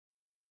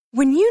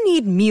When you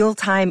need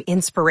mealtime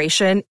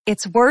inspiration,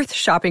 it's worth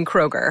shopping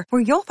Kroger,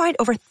 where you'll find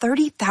over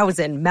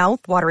 30,000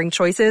 mouth-watering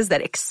choices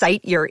that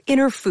excite your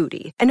inner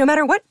foodie. And no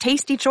matter what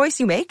tasty choice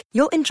you make,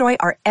 you'll enjoy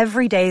our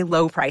everyday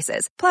low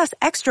prices, plus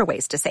extra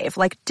ways to save,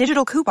 like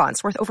digital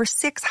coupons worth over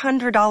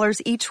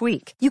 $600 each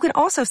week. You can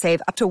also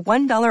save up to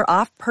 $1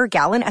 off per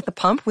gallon at the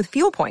pump with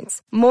fuel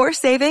points. More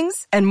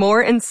savings and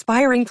more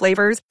inspiring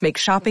flavors make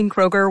shopping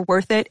Kroger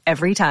worth it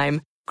every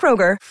time.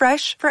 Kroger,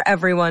 fresh for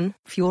everyone.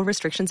 Fuel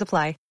restrictions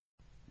apply.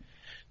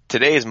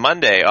 Today is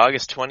Monday,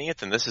 August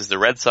 20th, and this is the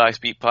Red Sox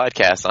Beat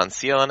podcast on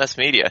CLNS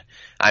Media.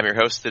 I'm your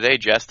host today,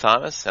 Jess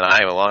Thomas, and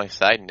I am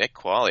alongside Nick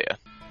Qualia.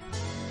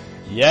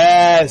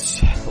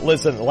 Yes!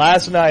 Listen,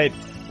 last night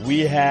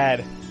we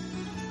had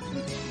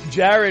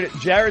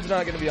Jared's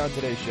not going to be on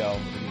today's show.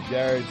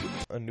 Jared's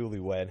a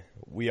newlywed.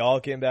 We all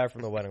came back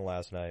from the wedding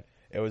last night.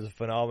 It was a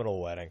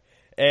phenomenal wedding.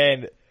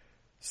 And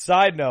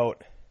side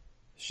note,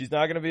 she's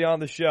not going to be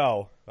on the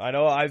show. I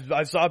know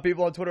I saw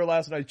people on Twitter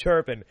last night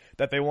chirping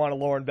that they want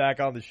Lauren back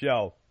on the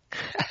show.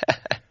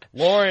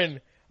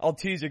 Lauren, I'll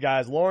tease you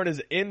guys. Lauren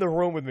is in the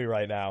room with me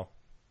right now.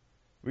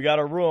 We got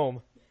a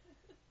room.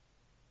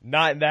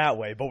 Not in that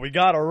way, but we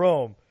got a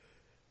room.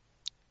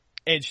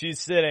 And she's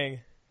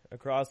sitting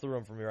across the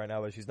room from me right now,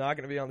 but she's not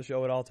going to be on the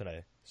show at all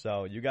today.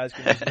 So you guys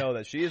can just know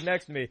that she is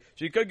next to me.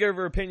 She could give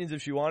her opinions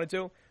if she wanted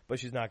to, but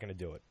she's not going to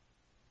do it.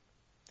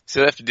 So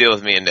you have to deal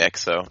with me and Nick,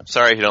 so I'm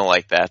sorry if you don't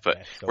like that,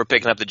 but we're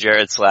picking up the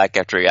Jared slack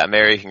after he got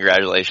married.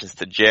 Congratulations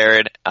to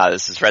Jared.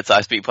 This is Red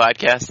Sox Beat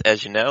Podcast,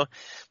 as you know. A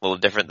little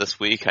different this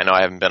week. I know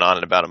I haven't been on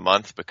in about a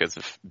month because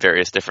of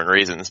various different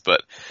reasons,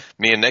 but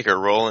me and Nick are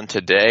rolling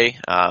today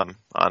on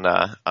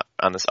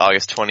this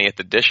August 20th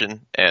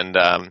edition, and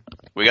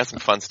we got some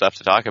fun stuff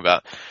to talk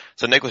about.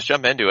 So Nick, let's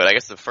jump into it. I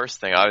guess the first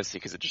thing, obviously,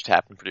 because it just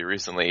happened pretty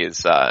recently,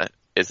 is that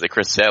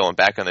Chris Sale went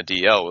back on the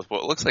DL with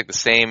what looks like the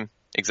same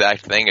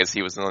exact thing as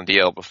he was on the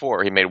DL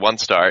before. He made one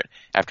start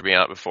after being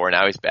out before,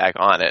 now he's back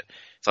on it.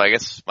 So I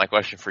guess my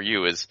question for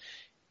you is,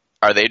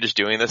 are they just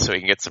doing this so he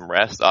can get some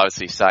rest?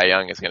 Obviously, Cy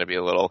Young is going to be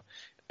a little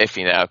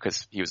iffy now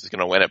because he was going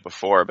to win it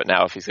before, but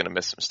now if he's going to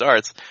miss some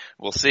starts,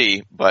 we'll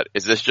see. But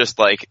is this just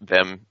like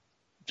them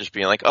just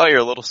being like, oh, you're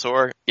a little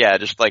sore? Yeah,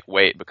 just like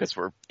wait because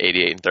we're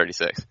 88 and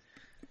 36.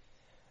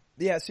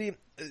 Yeah, see,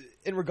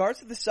 in regards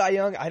to the Cy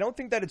Young, I don't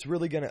think that it's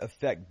really going to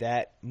affect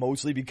that,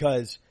 mostly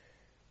because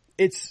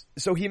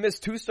so he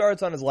missed 2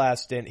 starts on his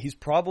last stint. He's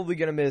probably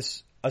going to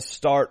miss a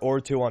start or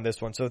 2 on this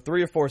one. So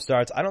 3 or 4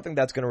 starts. I don't think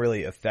that's going to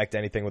really affect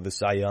anything with the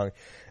Cy Young,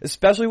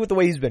 especially with the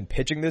way he's been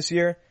pitching this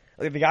year.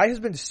 Like, the guy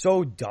has been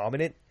so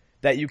dominant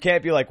that you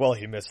can't be like, well,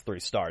 he missed 3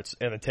 starts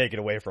and then take it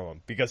away from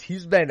him, because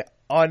he's been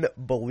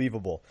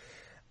unbelievable.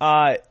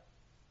 And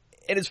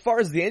as far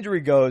as the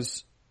injury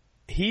goes,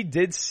 he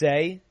did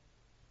say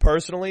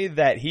personally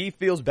that he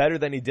feels better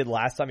than he did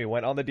last time he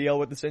went on the DL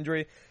with this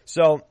injury.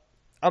 So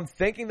I'm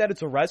thinking that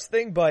it's a rest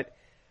thing, but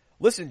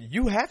listen,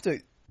 you have to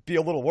be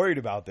a little worried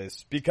about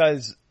this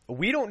because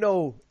we don't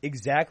know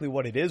exactly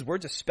what it is. We're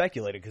just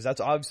speculating because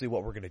that's obviously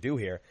what we're going to do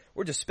here.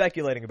 We're just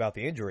speculating about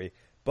the injury.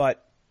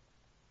 But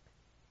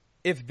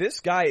if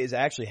this guy is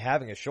actually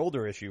having a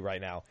shoulder issue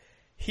right now,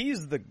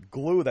 he's the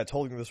glue that's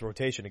holding this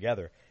rotation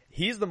together.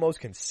 He's the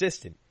most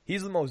consistent.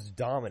 He's the most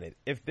dominant.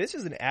 If this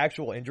is an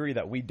actual injury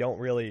that we don't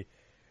really,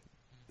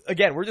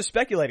 again, we're just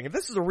speculating. If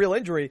this is a real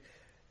injury,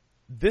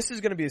 this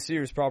is going to be a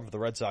serious problem for the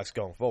Red Sox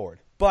going forward.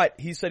 But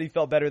he said he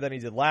felt better than he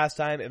did last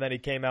time, and then he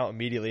came out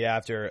immediately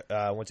after,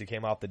 once he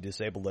came off the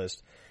disabled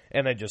list,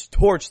 and then just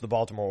torched the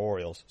Baltimore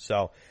Orioles.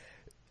 So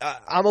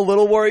I'm a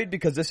little worried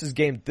because this is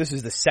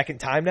the second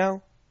time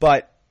now,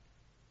 but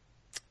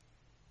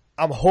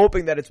I'm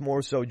hoping that it's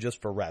more so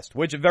just for rest,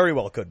 which it very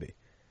well could be.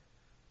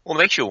 Well,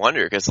 it makes you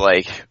wonder because,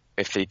 like,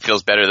 if he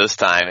feels better this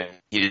time,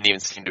 he didn't even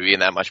seem to be in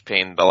that much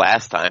pain the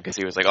last time because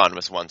he was like, oh, I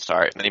missed 1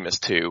 start, and then he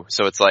missed 2.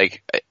 So it's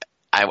like,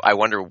 I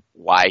wonder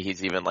why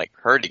he's even like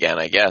hurt again,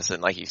 I guess.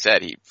 And like you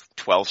said, he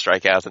 12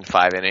 strikeouts in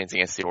 5 innings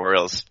against the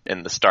Orioles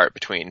in the start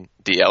between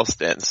DL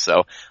stints.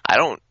 So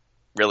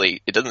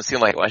it doesn't seem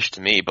like much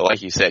to me, but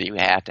like you said, you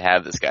have to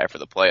have this guy for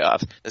the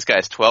playoffs. This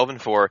guy's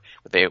 12-4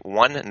 with a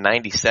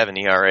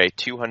 1.97 ERA,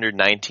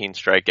 219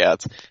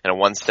 strikeouts, and a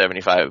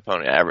 1.75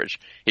 opponent average.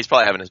 He's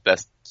probably having his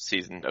best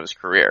season of his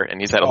career, and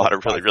he's had a lot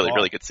of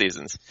really good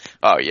seasons.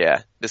 Oh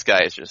yeah, this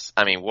guy is just,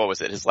 I mean, what was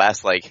it? His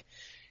last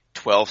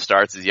 12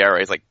 starts, his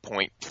ERA is like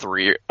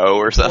 .30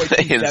 or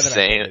something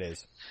insane. It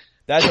is.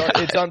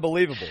 It's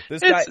unbelievable.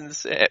 This guy, it's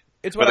insane.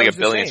 It's what I was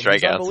 1 billion just saying.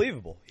 strikeouts. He's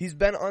unbelievable. He's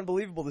been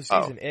unbelievable this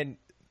season, and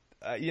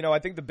I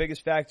think the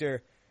biggest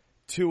factor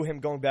to him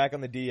going back on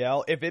the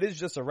DL, if it is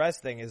just a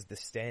rest thing, is the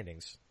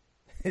standings.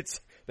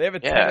 They have a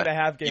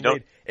 10.5 game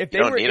lead.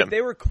 If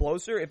they were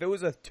closer, if it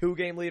was a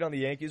 2-game lead on the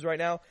Yankees right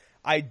now,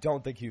 I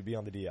don't think he would be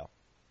on the DL.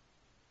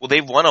 Well,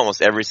 they've won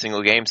almost every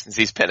single game since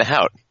he's been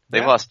out.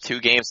 They've lost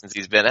 2 games since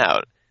he's been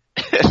out.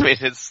 I mean,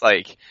 it's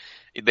like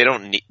they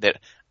don't need that.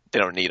 they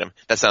don't need him.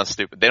 That sounds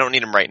stupid. They don't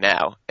need him right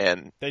now.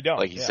 And they don't.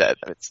 Like you said,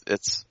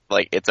 it's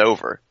like it's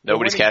over.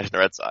 Nobody's cashing the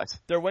Red Sox.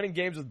 They're winning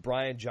games with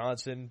Brian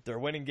Johnson. They're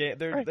winning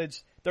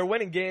They're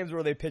winning games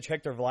where they pitch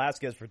Hector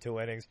Velasquez for 2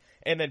 innings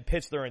and then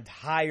pitch their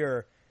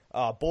entire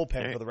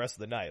bullpen for the rest of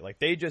the night. Like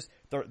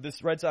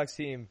this Red Sox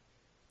team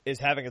is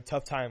having a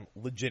tough time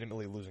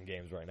legitimately losing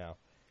games right now.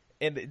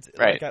 And it's,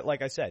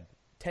 like I said,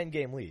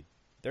 10-game lead.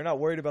 They're not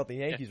worried about the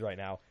Yankees right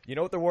now. You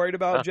know what they're worried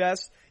about,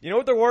 Jess? You know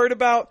what they're worried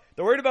about?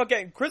 They're worried about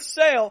getting Chris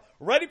Sale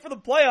ready for the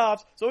playoffs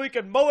so he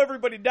can mow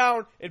everybody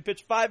down and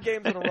pitch 5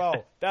 games in a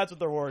row. That's what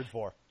they're worried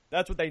for.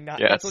 That's what they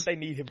That's what they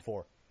need him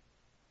for.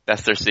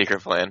 That's their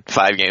secret plan.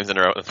 5 games in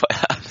a row in the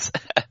playoffs.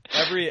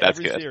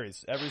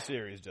 Every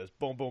series, just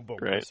boom, boom, boom,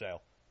 Chris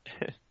Sale.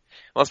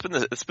 Well,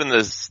 it's been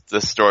this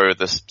story with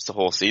this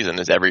whole season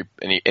is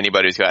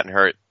anybody who's gotten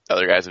hurt,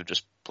 other guys have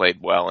just played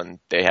well and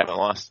they haven't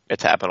lost.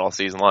 It's happened all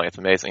season long. It's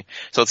amazing.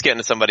 So let's get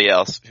into somebody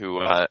else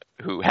who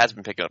has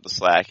been picking up the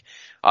slack.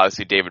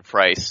 Obviously, David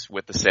Price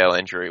with the Sale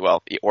injury,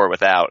 well, or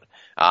without.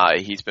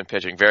 He's been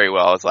pitching very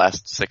well his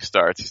last 6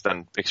 starts. He's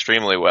done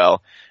extremely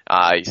well.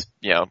 He's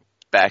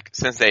back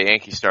since the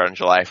Yankees started on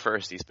July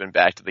 1st. He's been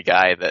back to the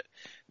guy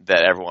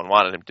that everyone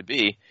wanted him to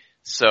be.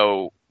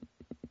 So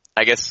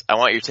I guess I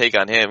want your take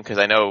on him because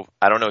I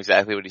don't know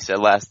exactly what he said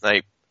last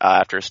night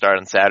after a start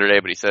on Saturday,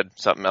 but he said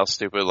something else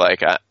stupid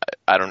like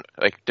I don't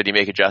like. Did he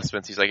make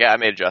adjustments? He's like, yeah, I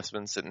made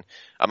adjustments, and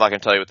I'm not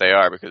going to tell you what they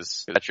are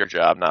because that's your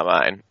job, not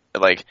mine.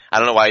 Like, I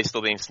don't know why he's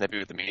still being snippy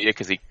with the media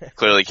because he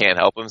clearly can't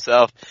help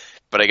himself.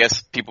 But I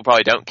guess people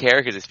probably don't care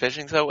because he's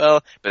pitching so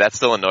well. But that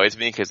still annoys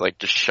me because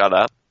just shut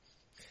up.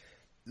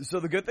 So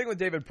the good thing with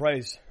David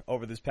Price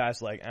over this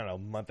past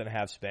month and a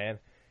half span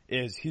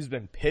is he's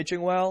been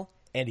pitching well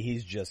and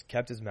he's just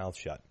kept his mouth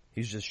shut.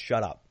 He's just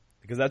shut up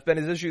because that's been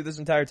his issue this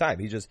entire time.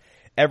 He just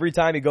every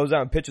time he goes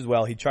out and pitches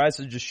well, he tries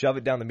to just shove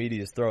it down the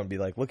media's throat and be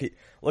like, "Look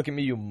at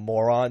me, you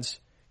morons!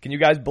 Can you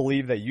guys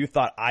believe that you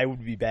thought I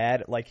would be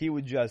bad?" Like he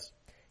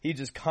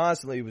just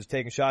constantly was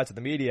taking shots at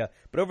the media.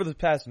 But over the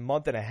past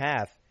month and a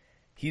half,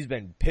 he's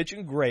been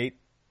pitching great,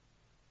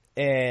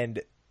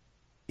 and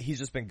he's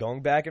just been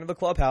going back into the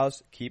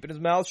clubhouse, keeping his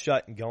mouth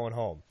shut, and going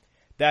home.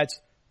 That's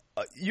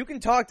you can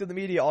talk to the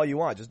media all you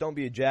want, just don't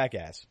be a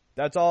jackass.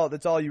 That's all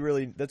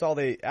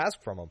they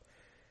ask from him.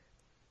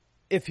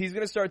 If he's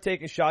going to start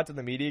taking shots at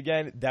the media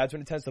again, that's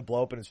when it tends to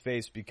blow up in his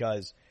face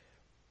because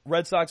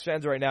Red Sox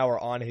fans right now are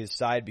on his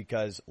side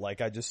because,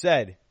 like I just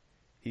said,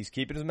 he's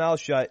keeping his mouth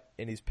shut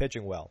and he's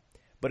pitching well.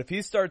 But if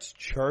he starts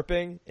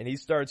chirping and he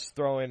starts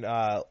throwing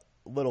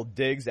little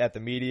digs at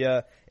the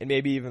media and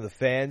maybe even the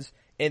fans,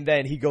 and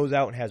then he goes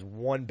out and has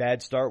one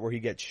bad start where he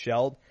gets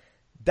shelled,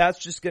 that's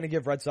just going to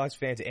give Red Sox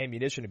fans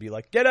ammunition to be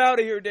like, get out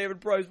of here, David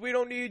Price. We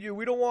don't need you.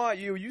 We don't want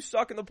you. You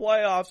suck in the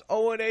playoffs.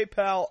 0-8,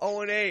 pal.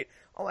 0-8.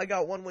 Oh, I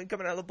got 1 win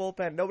coming out of the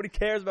bullpen. Nobody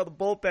cares about the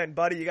bullpen,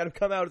 buddy. You got to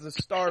come out as a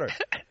starter.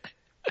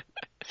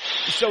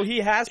 So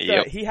he has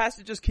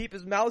to just keep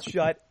his mouth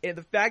shut, and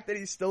the fact that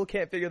he still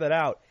can't figure that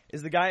out,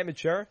 is the guy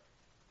immature?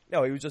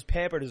 No, he was just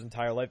pampered his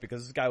entire life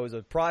because this guy was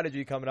a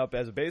prodigy coming up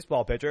as a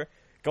baseball pitcher,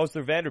 goes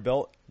through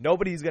Vanderbilt.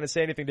 Nobody's going to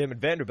say anything to him at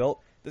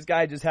Vanderbilt. This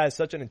guy just has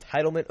such an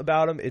entitlement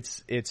about him.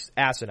 It's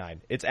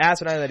asinine. It's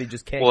asinine that he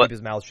just can't keep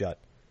his mouth shut.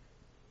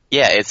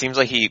 Yeah, it seems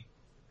like I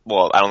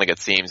don't think it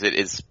seems. It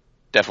is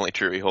definitely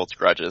true. He holds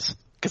grudges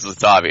because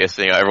it's obvious.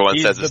 Everyone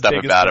says this stuff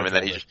about him, and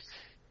then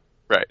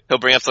right. He'll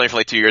bring up something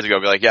from 2 years ago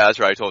and be like, yeah, that's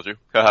right, I told you.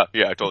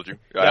 Yeah, I told you.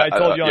 Yeah, I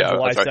told you on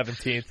July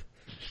 17th,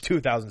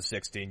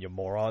 2016, you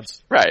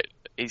morons. Right.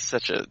 He's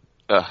such a...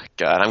 Oh,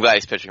 God. I'm glad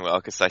he's pitching well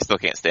because I still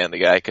can't stand the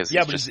guy.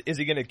 Is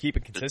he going to keep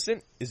it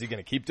consistent? Is he going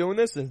to keep doing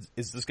this? And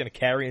is this going to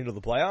carry into the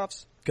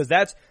playoffs? Because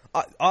that's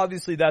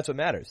obviously that's what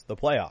matters, the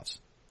playoffs.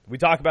 We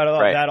talk about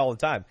that all the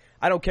time.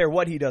 I don't care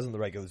what he does in the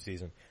regular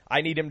season.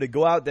 I need him to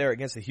go out there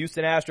against the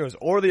Houston Astros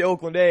or the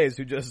Oakland A's,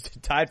 who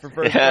just tied for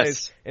first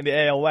place in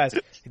the AL West.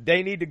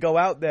 They need to go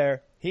out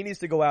there. He needs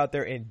to go out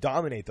there and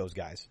dominate those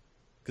guys.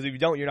 Because if you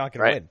don't, you're not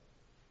going to win.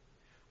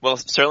 Well,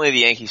 certainly the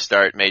Yankees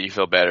start made you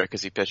feel better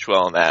because he pitched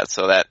well in that.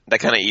 So that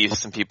kind of eased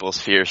some people's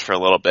fears for a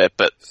little bit.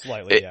 But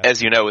slightly,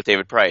 as you know with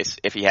David Price,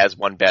 if he has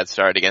one bad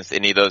start against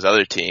any of those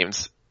other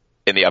teams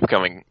in the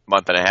upcoming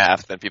month and a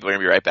half, then people are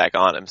going to be right back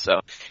on him. So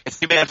it's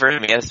too bad for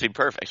him. He has to be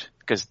perfect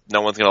because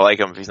no one's going to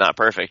like him if he's not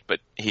perfect. But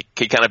he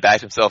kind of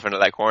backed himself into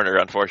that corner,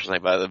 unfortunately,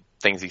 by the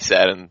things he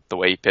said and the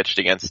way he pitched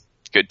against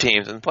good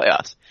teams in the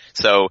playoffs.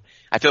 So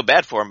I feel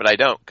bad for him, but I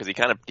don't because he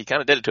kind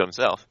of did it to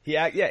himself.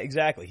 Yeah,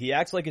 exactly. He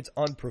acts like it's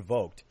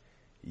unprovoked.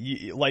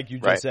 Like you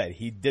just said,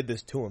 he did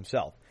this to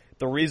himself.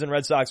 The reason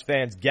Red Sox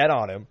fans get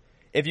on him,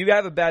 if you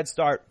have a bad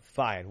start,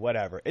 fine,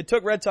 whatever. It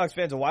took Red Sox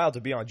fans a while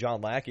to be on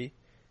John Lackey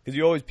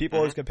because people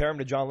always compare him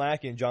to John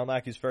Lackey in John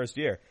Lackey's first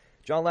year.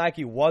 John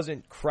Lackey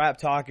wasn't crap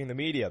talking the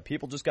media.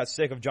 People just got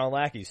sick of John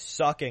Lackey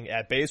sucking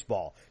at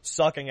baseball,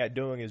 sucking at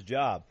doing his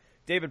job.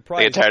 David Price.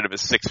 They get tired of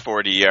his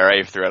 6.40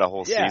 ERA throughout a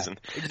whole season.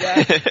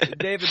 Exactly.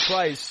 David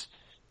Price,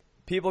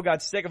 people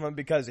got sick of him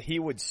because he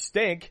would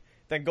stink,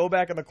 then go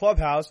back in the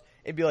clubhouse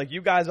and be like,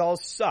 you guys all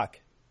suck.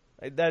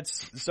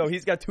 So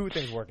he's got two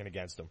things working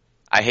against him.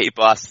 I hate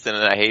Boston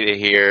and I hate it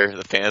here.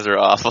 The fans are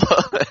awful.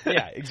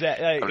 Yeah,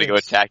 exactly. I'm gonna go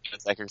attack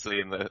Jens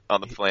Eckersley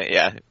on the plant.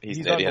 Yeah, he's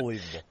an idiot.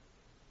 Unbelievable.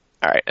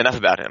 All right, enough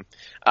about him.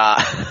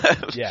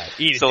 Yeah,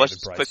 eat it, so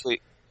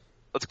David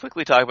let's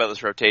quickly talk about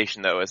this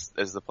rotation though, as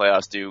the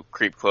playoffs do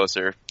creep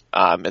closer.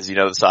 As you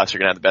know, the Sox are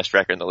gonna have the best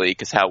record in the league,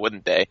 because how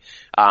wouldn't they?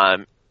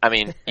 I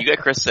mean, you got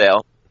Chris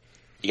Sale,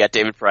 you got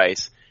David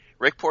Price.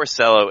 Rick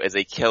Porcello is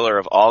a killer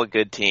of all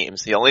good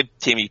teams. The only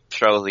team he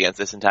struggles against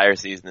this entire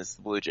season is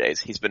the Blue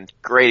Jays. He's been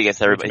great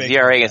against everybody. His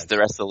ERA against the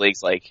rest of the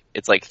league's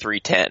it's like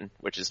 3.10,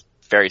 which is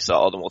very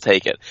solid, and we'll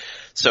take it.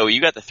 So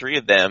you got the three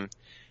of them,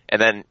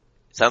 and then it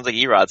sounds like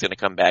Erod's going to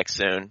come back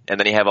soon, and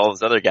then you have all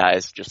those other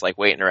guys just like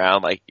waiting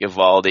around, like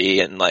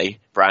Eovaldi and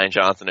like Brian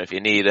Johnson if you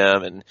need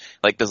him, and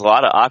like there's a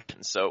lot of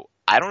options. So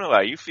I don't know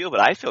how you feel, but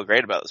I feel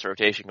great about this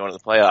rotation going to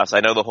the playoffs. I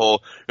know the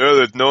whole, none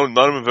of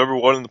them have ever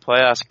won in the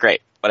playoffs.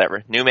 Great.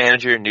 Whatever. New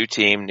manager, new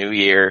team, new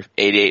year,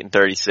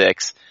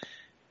 88-36.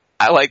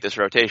 I like this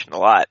rotation a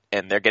lot,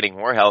 and they're getting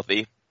more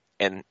healthy,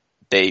 and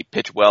they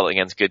pitch well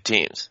against good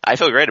teams. I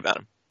feel great about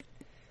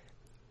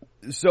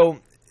them. So,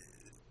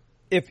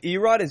 if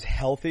Erod is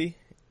healthy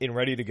and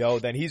ready to go,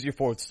 then he's your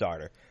fourth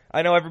starter.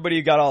 I know everybody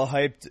got all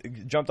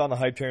hyped, jumped on the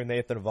hype train with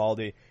Nathan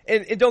Eovaldi.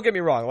 And don't get me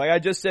wrong, like I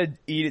just said,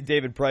 eat it,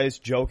 David Price,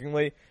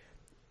 jokingly.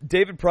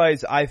 David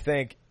Price, I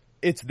think,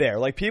 it's there.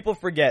 Like, people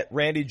forget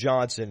Randy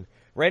Johnson.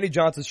 Randy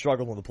Johnson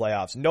struggled in the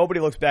playoffs.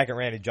 Nobody looks back at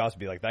Randy Johnson and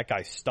be like, that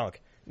guy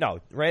stunk. No,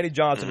 Randy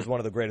Johnson is one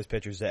of the greatest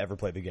pitchers to ever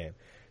play the game.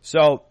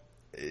 So,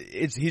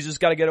 he's just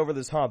got to get over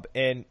this hump.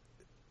 And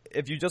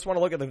if you just want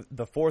to look at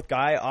the fourth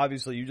guy,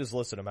 obviously you just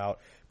listed him out.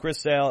 Chris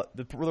Sale,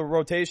 the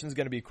rotation is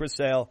going to be Chris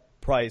Sale,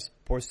 Price,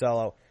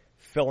 Porcello,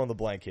 fill in the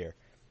blank here.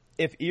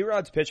 If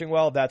Erod's pitching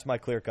well, that's my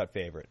clear-cut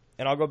favorite.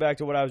 And I'll go back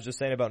to what I was just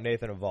saying about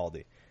Nathan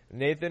Eovaldi.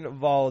 Nathan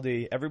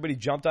Eovaldi, everybody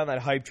jumped on that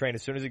hype train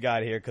as soon as he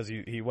got here because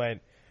he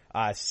went,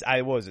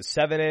 what was it,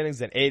 7 innings,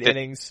 then 8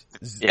 innings.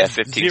 Yeah,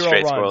 15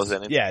 straight scoreless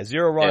innings. Yeah,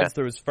 0 runs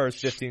through his first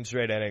 15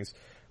 straight innings.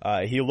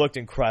 He looked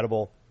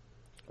incredible.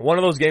 One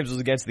of those games was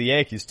against the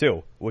Yankees,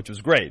 too, which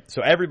was great.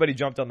 So everybody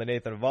jumped on the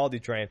Nathan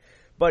Eovaldi train.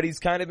 But he's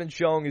kind of been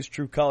showing his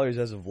true colors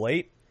as of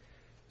late.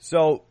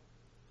 So,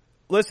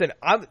 listen,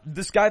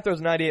 this guy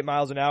throws 98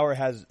 miles an hour,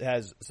 has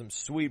some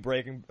sweet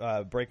breaking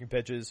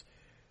pitches.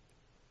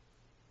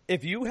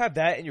 If you have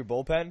that in your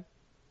bullpen,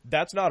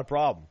 that's not a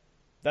problem.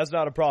 That's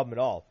not a problem at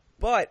all.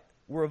 But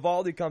where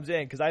Eovaldi comes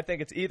in, because I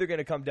think it's either going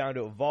to come down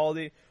to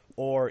Eovaldi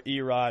or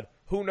Erod.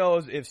 Who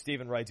knows if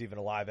Stephen Wright's even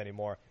alive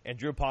anymore, and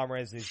Drew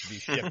Pomeranz needs to be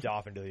shipped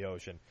off into the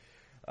ocean.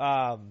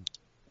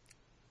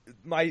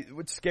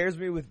 What scares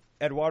me with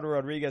Eduardo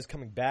Rodriguez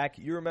coming back,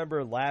 you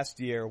remember last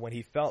year when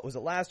he fell, was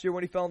it last year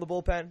when he fell in the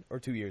bullpen, or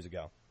 2 years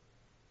ago?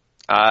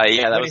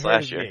 Yeah, that was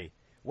last year.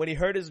 When he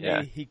hurt his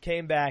knee, he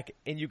came back,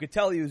 and you could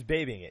tell he was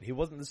babying it. He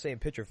wasn't the same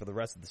pitcher for the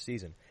rest of the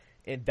season.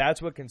 And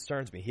that's what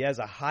concerns me. He has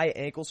a high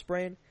ankle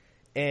sprain,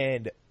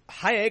 and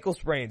high ankle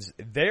sprains,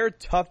 they're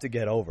tough to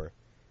get over.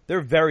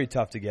 They're very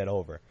tough to get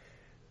over.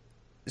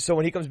 So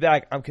when he comes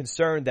back, I'm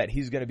concerned that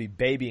he's going to be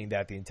babying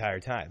that the entire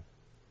time.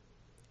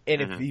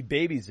 And if he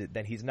babies it,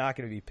 then he's not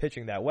going to be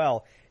pitching that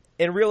well.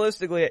 And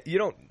realistically, you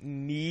don't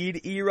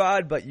need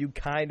Erod, but you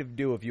kind of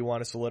do if you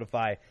want to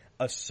solidify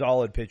a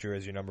solid pitcher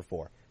as your number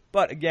 4.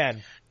 But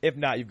again, if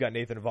not, you've got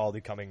Nathan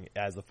Eovaldi coming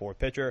as the 4th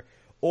pitcher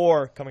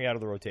or coming out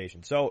of the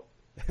rotation. So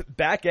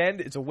back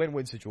end, it's a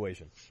win-win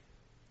situation.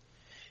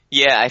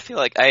 Yeah,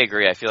 I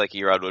agree. I feel like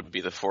Erod would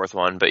be the 4th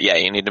one, but yeah,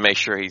 you need to make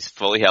sure he's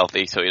fully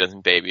healthy so he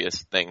doesn't baby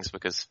his things,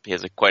 because he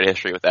has quite a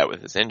history with that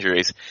with his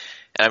injuries.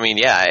 I mean,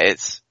 yeah,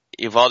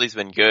 Eovaldi's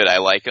been good. I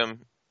like him,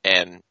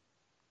 and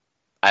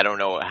I don't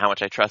know how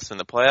much I trust him in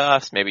the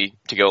playoffs, maybe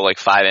to go like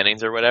 5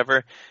 innings or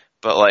whatever.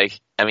 But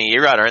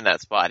Erod earned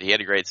that spot. He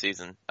had a great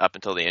season up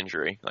until the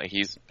injury. Like,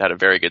 he's had a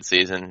very good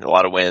season, a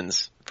lot of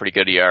wins, pretty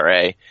good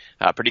ERA,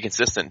 pretty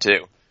consistent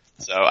too.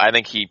 So I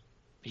think he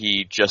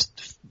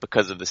just,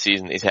 because of the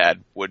season he's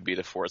had, would be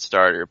the 4th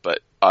starter. But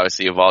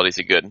obviously Eovaldi's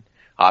a good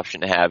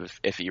option to have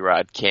if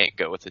Erod can't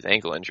go with his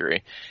ankle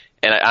injury.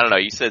 And I don't know,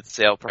 you said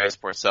Sale, Price,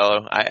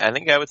 Porcello. I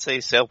think I would say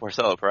Sale,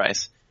 Porcello,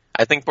 Price.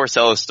 I think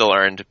Porcello still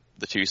earned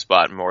the 2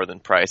 spot more than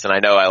Price. And I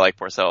know I like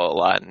Porcello a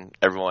lot, and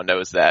everyone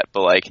knows that.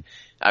 But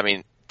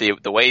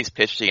the way he's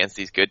pitched against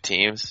these good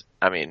teams,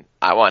 I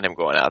want him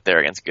going out there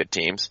against good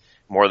teams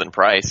more than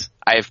Price.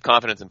 I have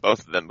confidence in both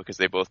of them because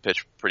they both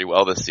pitched pretty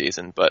well this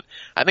season, but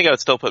I think I would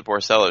still put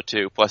Porcello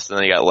too. Plus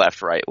then you got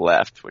left, right,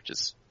 left, which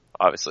is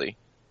obviously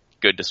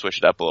good to switch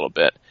it up a little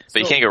bit.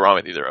 But you can't go wrong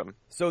with either of them.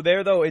 So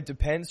there, though, it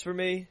depends for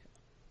me.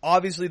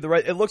 Obviously,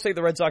 it looks like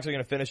the Red Sox are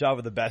going to finish off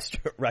with the best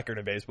record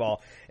in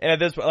baseball. And at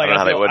this point,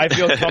 I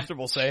feel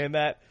comfortable saying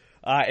that.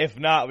 If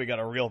not, we got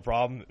a real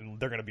problem, and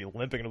they're going to be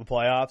limping into the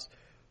playoffs.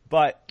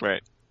 But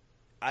right.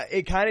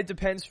 It kind of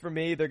depends for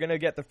me. They're going to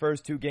get the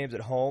first 2 games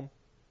at home.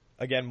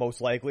 Again, most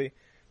likely.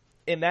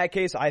 In that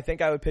case, I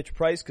think I would pitch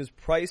Price because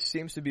Price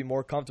seems to be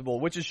more comfortable,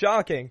 which is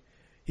shocking.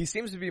 He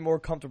seems to be more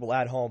comfortable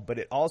at home, but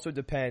it also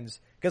depends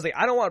because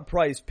I don't want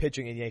Price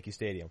pitching in Yankee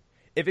Stadium.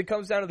 If it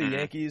comes down to the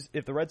Yankees,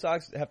 if the Red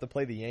Sox have to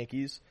play the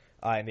Yankees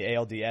in the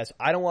ALDS,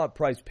 I don't want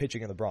Price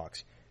pitching in the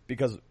Bronx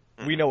because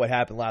we know what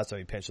happened last time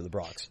he pitched in the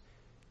Bronx.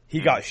 He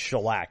got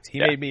shellacked.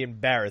 He made me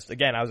embarrassed.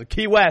 Again, I was at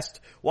Key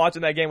West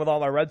watching that game with all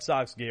my Red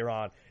Sox gear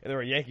on, and there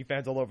were Yankee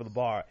fans all over the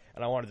bar,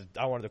 and I wanted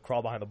to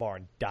crawl behind the bar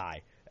and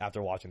die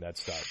after watching that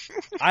start.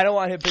 I don't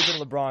want him pitching in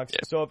the Bronx.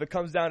 So if it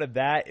comes down to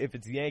that, if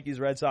it's Yankees,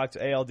 Red Sox,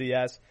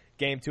 ALDS,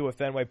 Game 2 at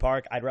Fenway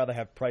Park, I'd rather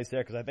have Price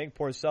there because I think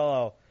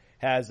Porcello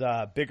has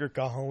bigger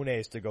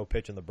cojones to go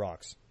pitch in the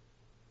Bronx.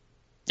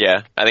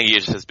 Yeah, I think he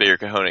just has bigger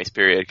cojones,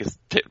 period, because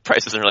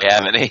Price doesn't really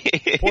have any.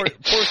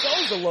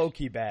 Porcello's a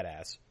low-key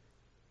badass.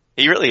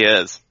 He really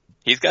is.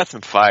 He's got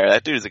some fire.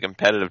 That dude is a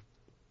competitive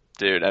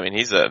dude. I mean,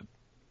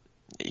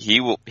 he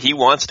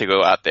wants to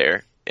go out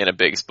there in a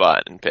big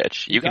spot and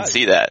pitch. You can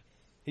see that.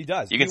 He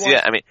does. You can see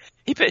that. I mean,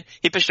 he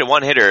pitched a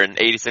one-hitter in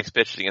 86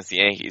 pitches against the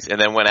Yankees, and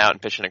then went out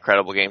and pitched an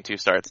incredible game 2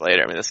 starts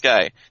later. I mean, this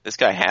guy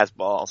has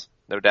balls,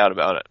 no doubt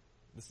about it.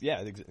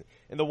 Yeah,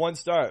 and the one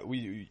start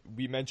we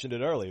mentioned it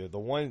earlier. The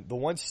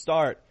one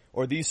start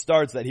or these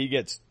starts that he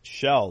gets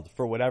shelled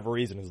for whatever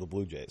reason is the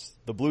Blue Jays.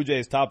 The Blue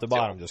Jays, top to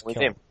bottom, just kill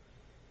him.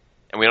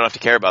 And we don't have to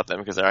care about them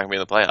because they're not going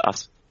to be in the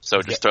playoffs.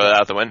 So just throw that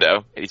out the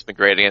window. He's been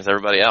great against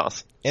everybody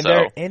else.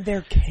 And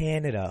they're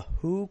Canada.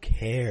 Who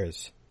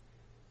cares?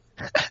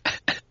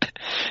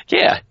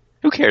 Yeah.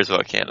 Who cares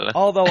about Canada?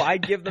 Although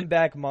I'd give them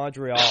back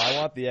Montreal. I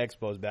want the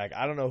Expos back.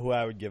 I don't know who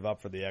I would give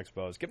up for the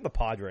Expos. Give them the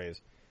Padres.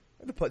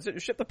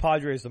 Ship the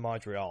Padres to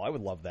Montreal. I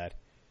would love that.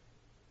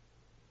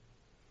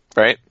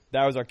 Right?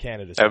 That was our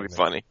Canada segment.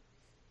 That would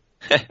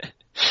be funny.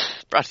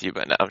 Brought to you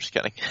by now. I'm just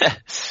kidding.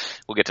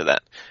 We'll get to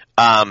that.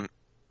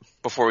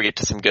 Before we get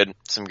to some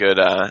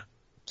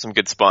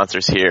good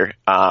sponsors here,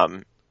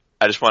 I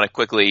just want to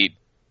quickly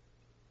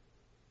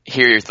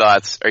hear your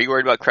thoughts. Are you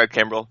worried about Craig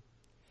Kimbrell?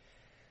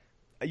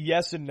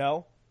 Yes and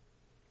no.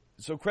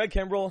 So Craig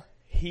Kimbrell,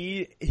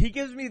 he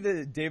gives me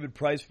the David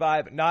Price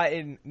vibe, not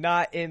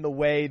in the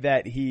way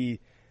that he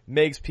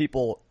makes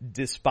people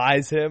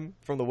despise him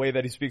from the way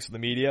that he speaks to the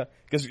media.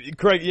 Because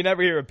Craig, you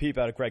never hear a peep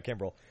out of Craig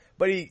Kimbrell,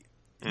 but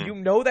you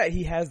know that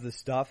he has the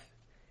stuff.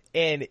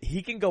 And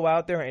he can go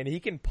out there and he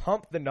can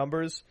pump the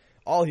numbers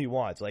all he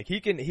wants. Like he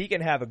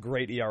can have a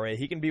great ERA.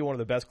 He can be one of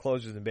the best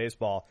closers in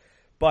baseball.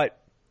 But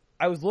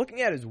I was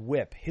looking at his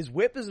whip. His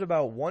whip is at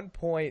about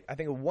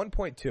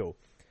 1.2,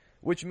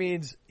 which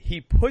means he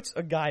puts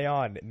a guy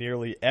on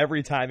nearly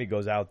every time he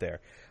goes out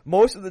there.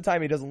 Most of the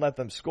time he doesn't let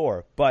them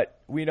score. But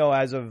we know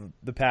as of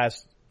the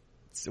past,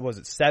 was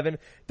it 7?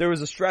 There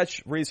was a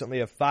stretch recently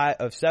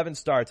of 7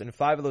 starts, and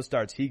 5 of those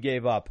starts he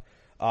gave up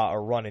a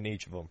run in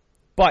each of them.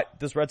 But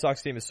this Red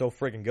Sox team is so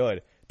friggin'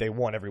 good, they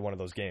won every one of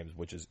those games,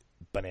 which is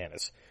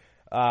bananas.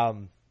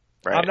 Right.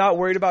 I'm not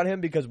worried about him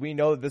because we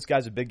know that this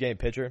guy's a big game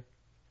pitcher.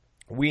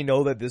 We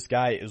know that this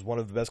guy is one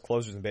of the best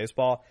closers in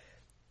baseball.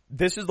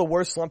 This is the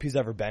worst slump he's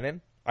ever been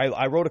in.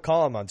 I wrote a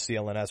column on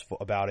CLNS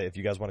about it, if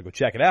you guys want to go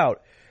check it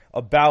out,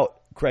 about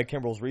Craig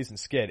Kimbrell's recent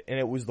skid. And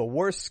it was the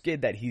worst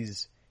skid that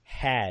he's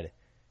had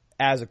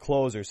as a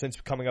closer since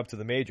coming up to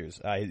the majors.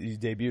 He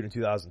debuted in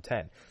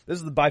 2010. This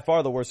is by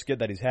far the worst skid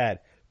that he's had.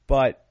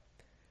 But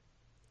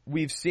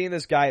we've seen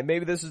this guy.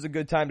 Maybe this is a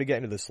good time to get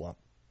into the slump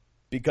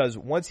because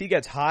once he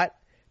gets hot,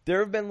 there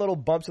have been little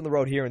bumps in the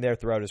road here and there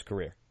throughout his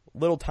career,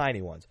 little tiny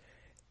ones,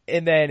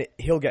 and then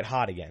he'll get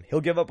hot again.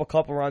 He'll give up a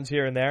couple runs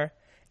here and there,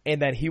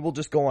 and then he will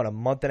just go on a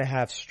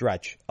month-and-a-half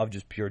stretch of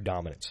just pure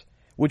dominance,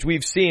 which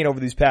we've seen over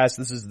these past.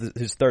 This is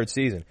his 3rd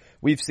season.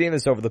 We've seen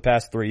this over the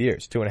past 3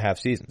 years, 2.5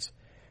 seasons.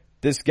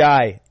 This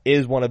guy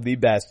is one of the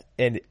best,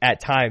 and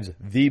at times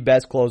the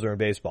best closer in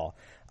baseball.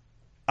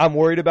 I'm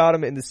worried about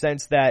him in the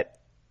sense that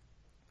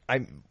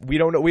we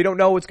don't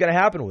know what's going to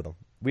happen with him.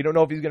 We don't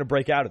know if he's going to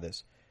break out of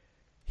this.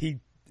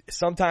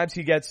 Sometimes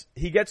he gets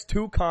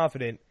too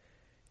confident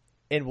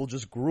and will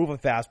just groove a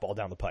fastball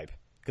down the pipe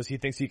because he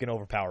thinks he can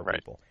overpower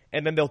people,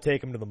 and then they'll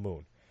take him to the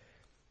moon.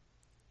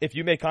 If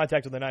you make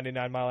contact with a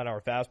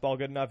 99-mile-an-hour fastball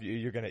good enough,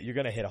 you're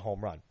gonna hit a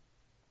home run.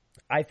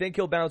 I think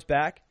he'll bounce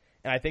back,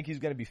 and I think he's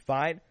going to be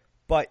fine.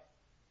 But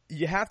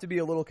you have to be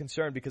a little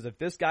concerned because if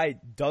this guy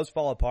does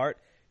fall apart,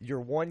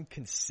 your one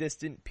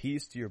consistent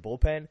piece to your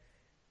bullpen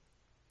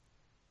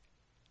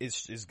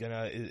is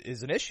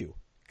an issue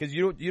because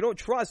you don't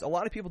trust. A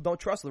lot of people don't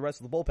trust the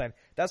rest of the bullpen.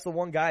 That's the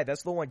one guy.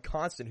 That's the one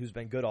constant who's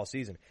been good all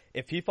season.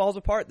 If he falls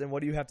apart, then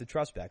what do you have to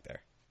trust back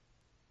there?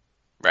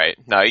 Right.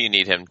 No, you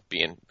need him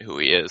being who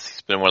he is.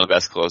 He's been one of the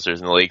best closers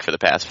in the league for the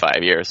past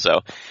 5 years. So,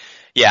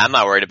 yeah, I'm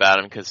not worried about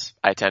him because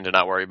I tend to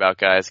not worry about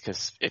guys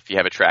because if you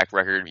have a track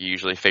record, you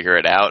usually figure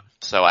it out.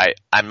 So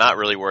I'm not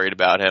really worried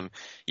about him.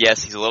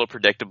 Yes, he's a little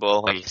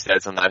predictable. Like you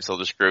said, sometimes he'll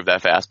just groove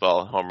that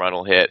fastball. Home run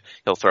will hit.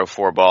 He'll throw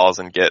 4 balls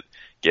and get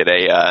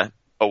a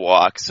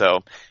walk.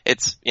 So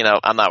it's,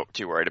 I'm not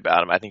too worried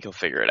about him. I think he'll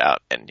figure it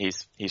out, and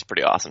he's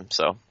pretty awesome.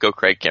 So go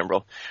Craig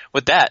Kimbrell.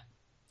 With that,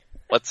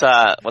 let's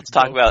talk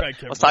about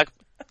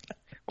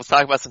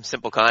some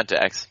simple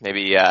contacts.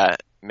 Maybe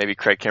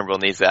Craig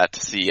Kimbrell needs that to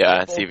see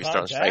if he's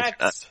throwing strikes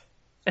or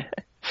not.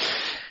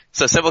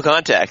 So simple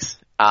contacts.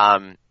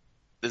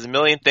 There's a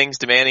million things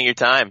demanding your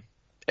time.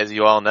 as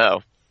you all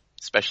know,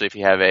 especially if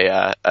you have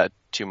a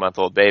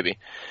 2-month-old baby.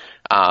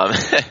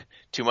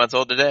 2 months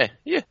old today.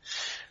 Yeah.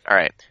 All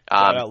right.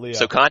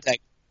 So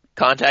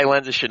contact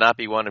lenses should not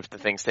be one of the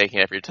things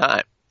taking up your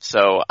time.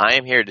 So I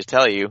am here to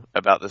tell you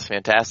about this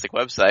fantastic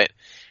website.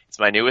 It's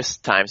my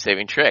newest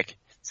time-saving trick.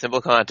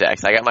 Simple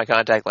Contacts. I got my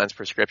contact lens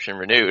prescription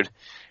renewed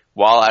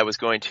while I was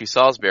going to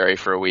Salisbury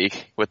for a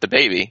week with the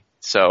baby,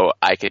 so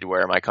I could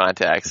wear my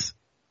contacts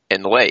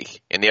in the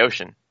lake, in the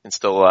ocean, and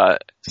still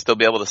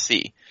be able to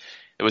see.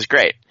 It was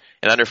great.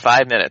 In under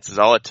 5 minutes is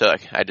all it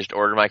took. I just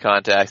ordered my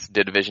contacts,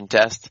 did a vision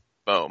test,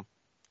 boom,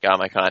 got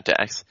my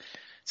contacts.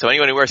 So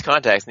anyone who wears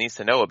contacts needs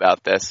to know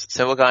about this.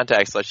 Simple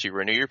Contacts lets you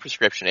renew your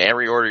prescription and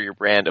reorder your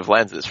brand of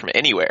lenses from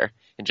anywhere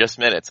in just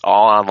minutes,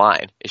 all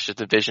online. It's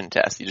just a vision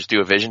test. You just do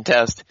a vision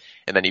test,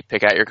 and then you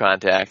pick out your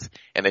contacts,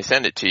 and they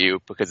send it to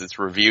you because it's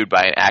reviewed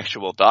by an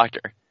actual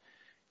doctor.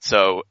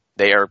 So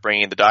they are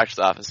bringing the doctor's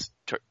office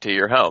to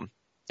your home.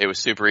 It was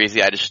super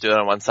easy. I just stood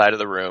on one side of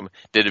the room,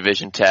 did a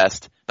vision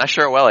test. Not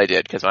sure how well I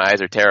did because my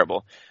eyes are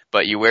terrible.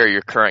 But you wear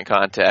your current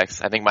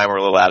contacts. I think mine were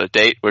a little out of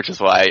date, which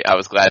is why I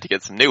was glad to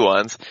get some new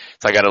ones.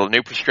 So I got a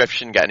new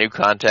prescription, got new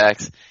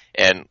contacts,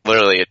 and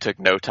literally it took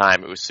no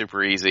time. It was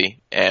super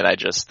easy, and I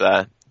just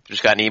got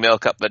an email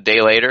a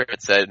day later.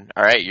 It said,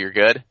 all right, you're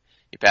good.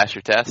 You passed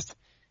your test.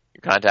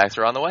 Your contacts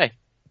are on the way.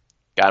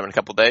 Got them in a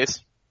couple days,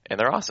 and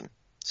they're awesome.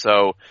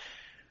 So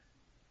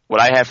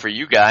what I have for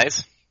you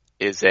guys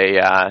is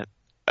a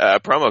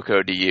promo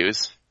code to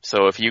use.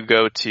 So if you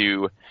go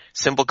to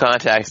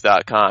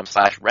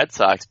simplecontacts.com/Red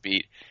Sox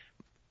Beat,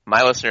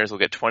 my listeners will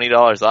get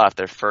 $20 off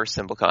their first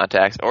Simple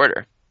Contacts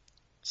order.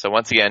 So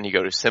once again, you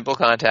go to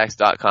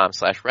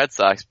simplecontacts.com/Red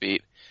Sox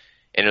Beat,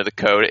 enter the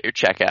code at your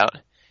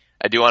checkout.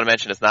 I do want to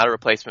mention it's not a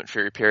replacement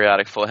for your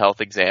periodic full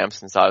health exam,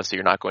 since obviously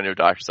you're not going to a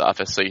doctor's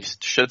office, so you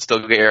should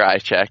still get your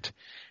eyes checked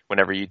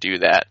whenever you do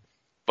that.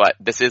 But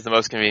this is the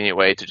most convenient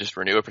way to just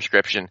renew a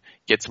prescription,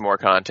 get some more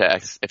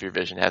contacts if your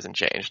vision hasn't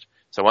changed.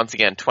 So once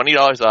again,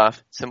 $20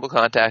 off,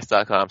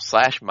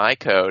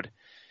 simplecontacts.com/mycode.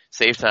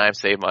 Save time,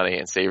 save money,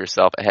 and save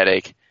yourself a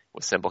headache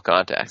with Simple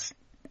Contacts.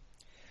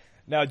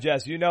 Now,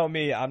 Jess, you know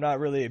me. I'm not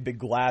really a big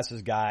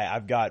glasses guy.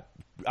 I've got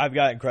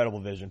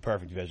incredible vision,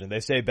 perfect vision. They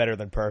say better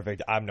than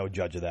perfect. I'm no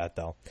judge of that,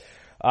 though.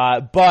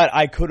 But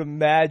I could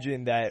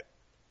imagine that,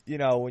 you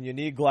know, when you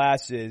need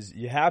glasses,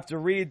 you have to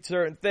read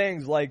certain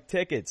things like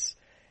tickets.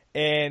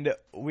 And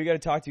we got to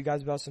talk to you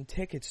guys about some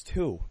tickets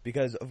too,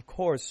 because of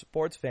course,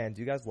 sports fans,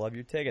 you guys love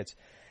your tickets.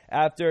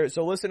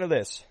 So listen to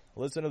this.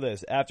 Listen to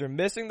this. After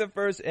missing the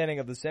first inning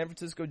of the San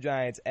Francisco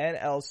Giants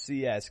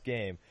NLCS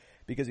game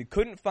because he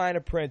couldn't find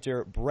a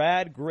printer,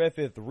 Brad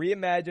Griffith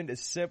reimagined a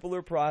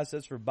simpler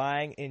process for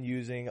buying and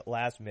using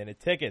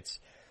last-minute tickets.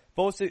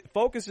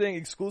 Focusing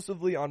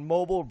exclusively on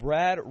mobile,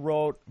 Brad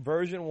wrote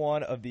version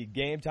 1 of the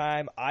Game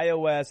Time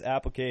iOS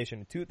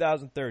application in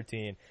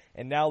 2013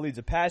 and now leads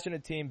a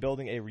passionate team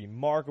building a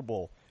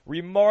remarkable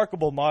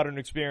modern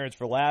experience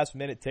for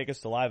last-minute tickets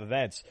to live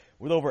events.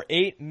 With over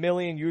 8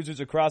 million users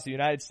across the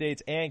United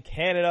States and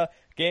Canada,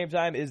 Game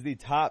Time is the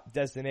top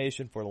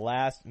destination for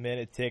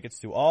last-minute tickets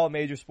to all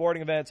major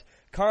sporting events,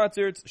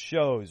 concerts,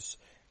 shows.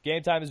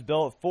 Game Time is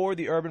built for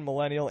the urban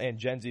millennial and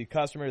Gen Z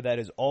customer that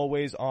is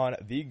always on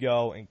the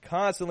go and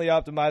constantly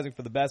optimizing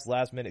for the best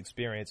last-minute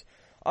experience.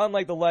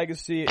 Unlike the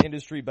legacy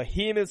industry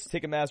behemoths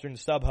Ticketmaster and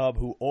StubHub,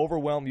 who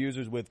overwhelm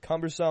users with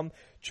cumbersome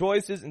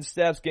choices and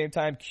steps, Game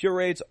Time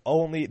curates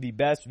only the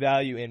best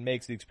value and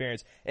makes the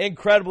experience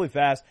incredibly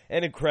fast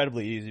and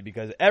incredibly easy,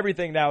 because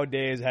everything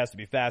nowadays has to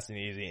be fast and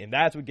easy, and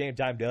that's what Game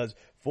Time does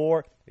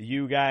for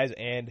you guys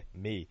and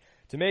me.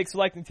 To make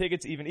selecting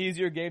tickets even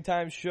easier, Game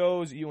Time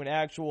shows you an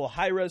actual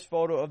high-res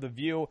photo of the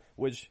view,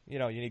 which, you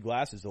know, you need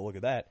glasses to look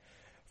at that,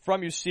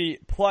 from your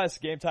seat. Plus,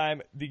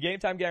 the Game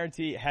Time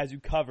guarantee has you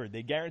covered.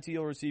 They guarantee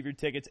you'll receive your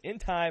tickets in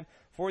time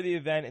for the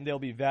event, and they'll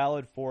be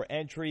valid for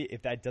entry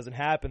if that doesn't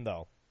happen,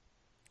 though.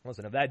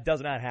 Listen, if that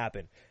does not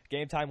happen,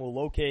 Game Time will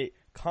locate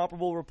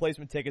comparable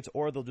replacement tickets,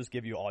 or they'll just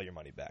give you all your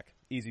money back.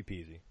 Easy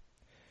peasy.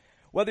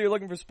 Whether you're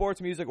looking for sports,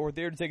 music, or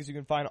theater tickets, you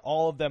can find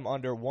all of them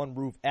under one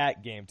roof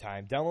at Game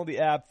Time. Download the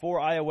app for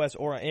iOS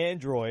or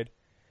Android.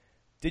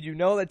 Did you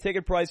know that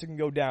ticket prices can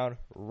go down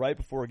right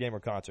before a game or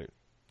concert?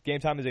 Game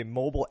Time is a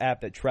mobile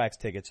app that tracks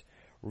ticket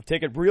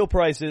real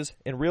prices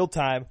in real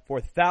time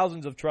for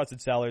thousands of trusted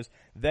sellers,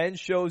 then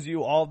shows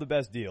you all of the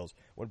best deals.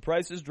 When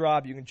prices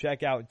drop, you can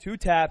check out in 2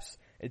 taps,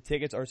 and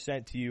tickets are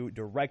sent to you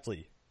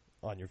directly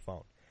on your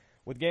phone.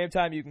 With Game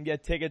Time, you can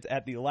get tickets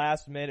at the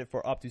last minute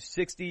for up to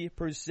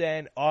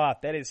 60% off.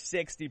 That is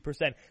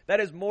 60%. That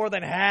is more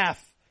than half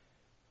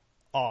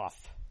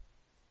off.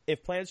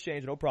 If plans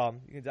change, no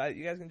problem. You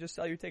guys can just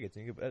sell your tickets.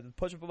 You can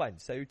push up a button,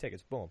 sell your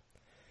tickets. Boom.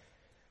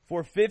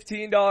 For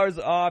 $15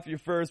 off your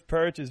first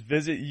purchase,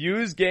 visit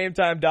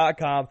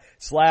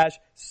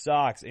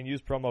usegametime.com/socks and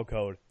use promo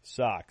code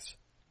SOCKS.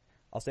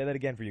 I'll say that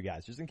again for you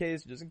guys, just in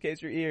case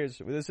your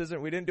ears.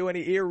 We didn't do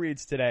any ear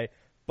reads today,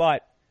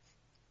 but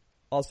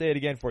I'll say it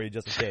again for you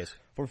just in case.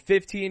 For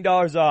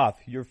 $15 off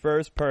your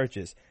first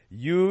purchase,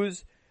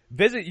 use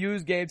Visit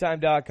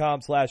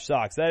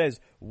usegametime.com/socks. That is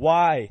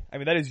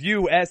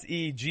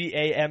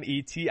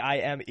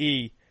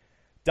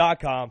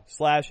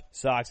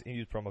usegametime.com/socks and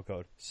use promo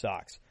code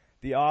SOCKS.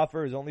 The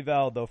offer is only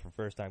valid, though, for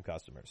first-time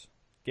customers.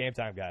 Game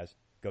Time, guys.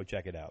 Go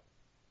check it out.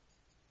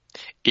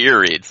 Ear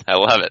reads. I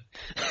love it.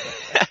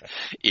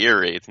 Ear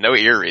reads. No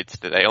ear reads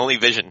today. Only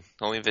vision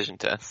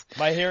tests.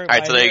 My hearing. All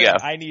right, so there you go.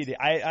 I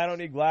don't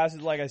need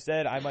glasses, like I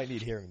said. I might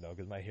need hearing, though,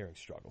 because my hearing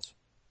struggles.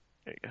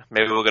 There you go.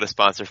 Maybe we'll get a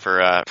sponsor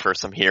for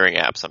some hearing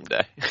app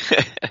someday.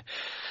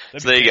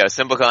 So there you go.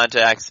 Simple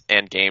Contacts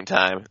and Game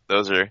Time.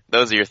 Those are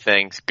your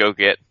things. Go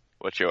get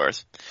what's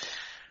yours.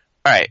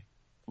 All right.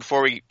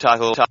 Before we talk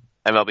a little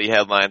MLB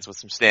headlines with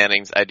some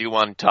standings, I do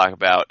want to talk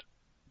about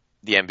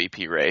the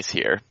MVP race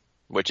here,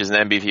 which is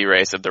an MVP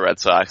race of the Red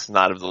Sox,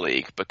 not of the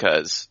league,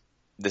 because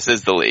this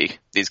is the league.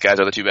 These guys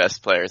are the two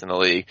best players in the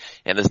league,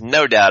 and there's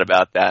no doubt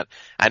about that.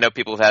 I know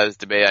people have had this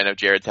debate. I know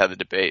Jared's had the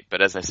debate,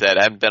 but as I said,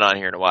 I haven't been on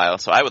here in a while,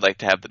 so I would like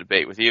to have the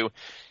debate with you,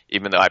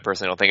 even though I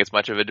personally don't think it's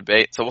much of a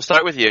debate. So we'll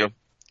start with you.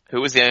 Who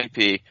was the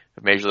MVP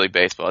of Major League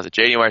Baseball? Is it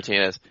JD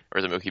Martinez or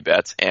is it Mookie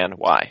Betts, and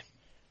why?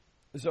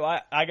 So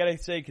I gotta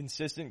say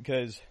consistent,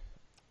 because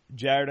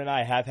Jared and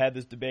I have had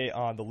this debate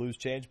on the Loose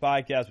Change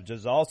podcast, which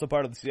is also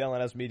part of the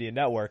CLNS Media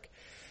Network.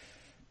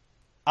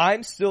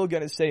 I'm still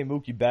going to say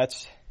Mookie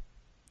Betts.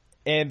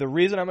 And the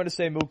reason I'm going to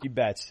say Mookie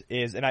Betts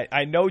is, and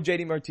I know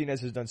JD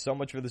Martinez has done so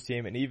much for this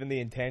team, and even the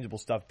intangible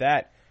stuff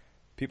that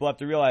people have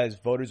to realize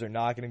voters are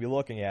not going to be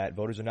looking at.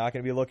 Voters are not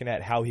going to be looking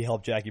at how he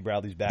helped Jackie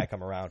Bradley's back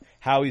come around,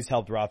 how he's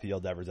helped Rafael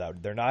Devers out.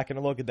 They're not going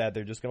to look at that.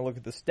 They're just going to look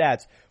at the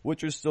stats,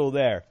 which are still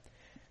there.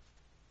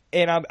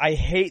 And I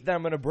hate that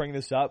I'm going to bring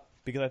this up,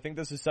 because I think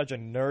this is such a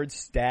nerd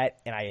stat,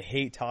 and I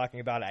hate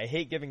talking about it. I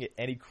hate giving it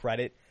any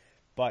credit,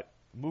 but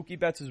Mookie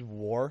Betts'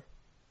 WAR,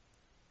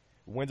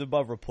 wins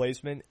above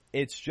replacement,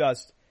 it's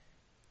just,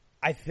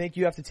 I think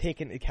you have to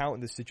take into account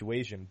in this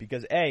situation,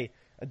 because a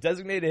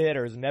designated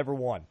hitter has never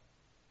won.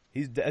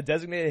 A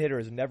designated hitter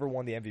has never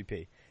won the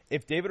MVP.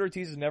 If David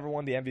Ortiz has never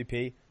won the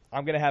MVP,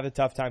 I'm going to have a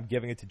tough time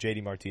giving it to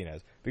JD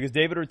Martinez, because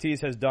David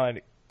Ortiz has done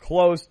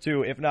close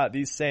to, if not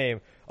the same,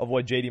 of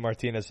what JD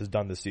Martinez has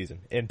done this season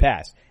in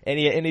past, and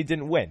he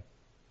didn't win.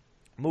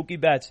 Mookie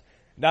Betts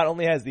not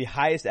only has the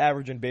highest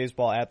average in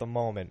baseball at the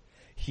moment,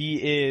 he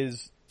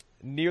is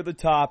near the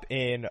top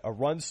in a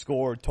run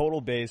scored,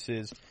 total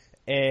bases,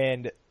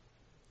 and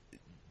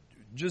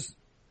just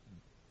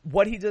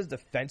what he does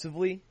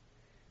defensively.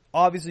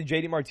 Obviously,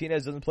 JD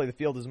Martinez doesn't play the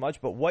field as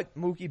much, but what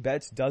Mookie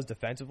Betts does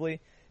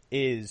defensively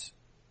is,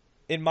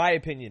 in my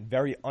opinion,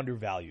 very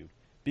undervalued.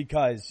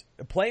 Because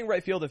playing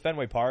right field at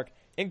Fenway Park,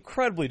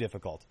 incredibly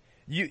difficult.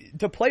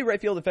 To play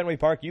right field at Fenway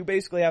Park, you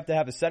basically have to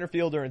have a center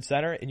fielder in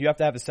center, and you have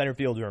to have a center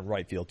fielder in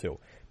right field too.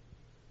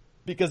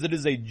 Because it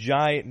is a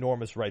giant,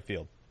 enormous right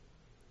field.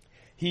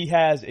 He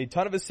has a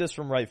ton of assists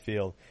from right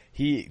field.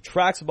 He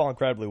tracks the ball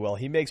incredibly well.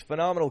 He makes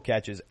phenomenal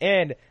catches.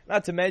 And,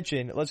 not to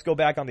mention, let's go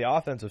back on the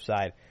offensive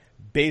side,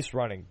 base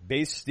running,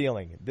 base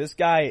stealing. This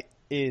guy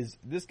is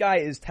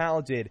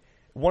talented,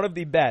 one of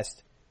the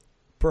best,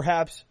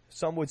 perhaps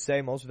some would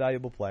say most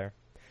valuable player,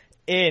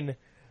 in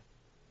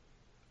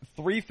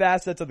three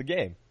facets of the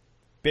game: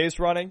 base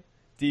running,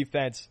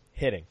 defense,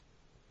 hitting.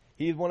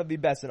 He's one of the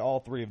best in all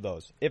three of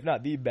those, if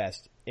not the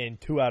best in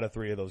 2 out of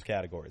 3 of those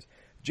categories.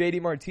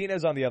 JD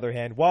Martinez, on the other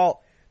hand,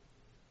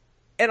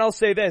 and I'll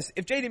say this,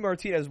 if JD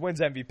Martinez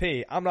wins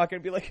MVP, I'm not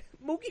going to be like,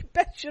 Mookie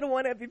Betts should have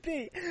won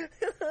MVP.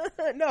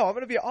 No, I'm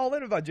going to be all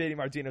in about JD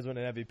Martinez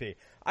winning MVP.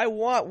 I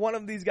want one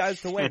of these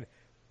guys to win.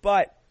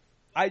 But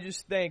I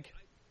just think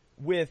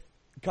with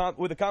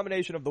a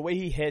combination of the way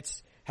he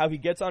hits, how he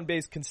gets on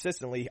base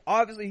consistently,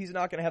 obviously he's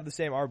not going to have the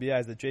same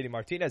RBIs that JD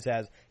Martinez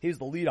has. He's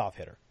the leadoff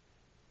hitter.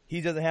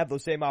 He doesn't have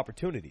those same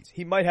opportunities.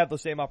 He might have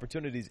those same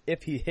opportunities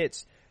if he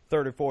hits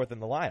third or fourth in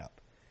the lineup.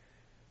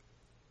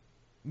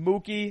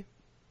 Mookie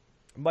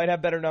might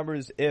have better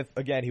numbers if,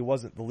 again, he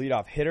wasn't the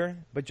leadoff hitter,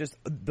 but just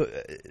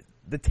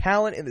the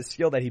talent and the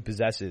skill that he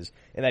possesses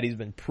and that he's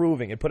been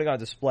proving and putting on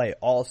display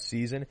all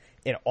season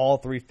in all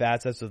three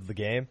facets of the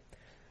game,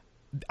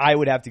 I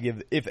would have to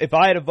give, if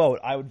I had a vote,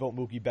 I would vote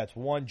Mookie Betts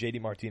 1,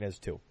 JD Martinez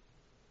 2.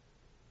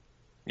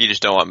 You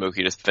just don't want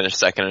Mookie to finish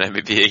second in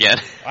MVP again.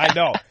 I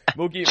know.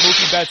 Mookie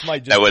Betts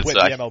might just quit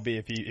the MLB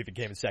if he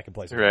came in second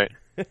place. Right.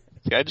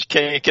 I just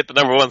can't get the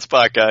number one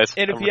spot, guys.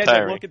 And if he had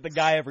to look at the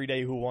guy every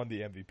day who won the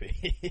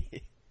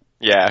MVP.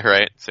 Yeah,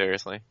 right.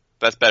 Seriously.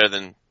 That's better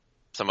than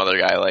some other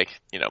guy like,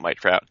 Mike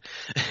Trout.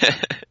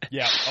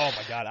 Yeah. Oh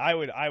my God.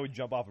 I would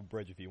jump off a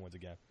bridge if he wins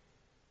again.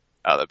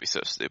 Oh, that'd be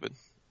so stupid.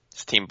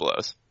 His team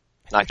blows.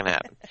 Not gonna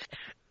happen.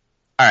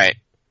 All right.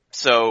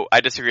 So I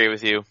disagree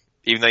with you,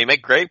 even though you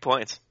make great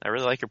points. I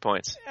really like your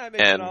points. Yeah, I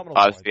make phenomenal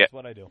points. That's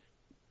what I do.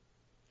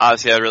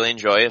 Obviously, I'd really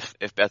enjoy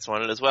if Betts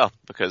won it as well,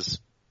 because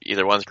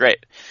either one's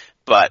great.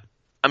 But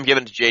I'm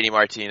giving to JD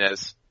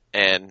Martinez,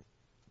 and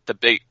the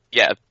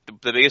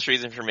biggest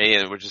reason for me,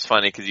 and which is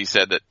funny because you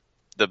said that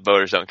the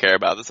voters don't care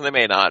about this, and they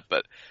may not,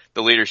 but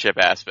the leadership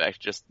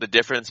aspect, just the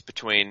difference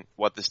between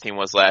what this team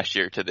was last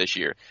year to this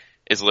year,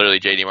 is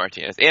literally JD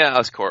Martinez and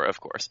Alex Cora, of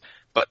course.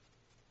 But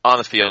on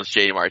the field is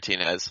JD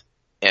Martinez,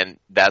 and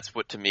that's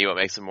what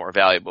makes them more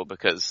valuable,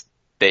 because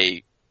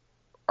they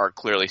are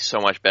clearly so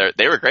much better.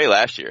 They were great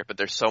last year, but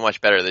they're so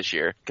much better this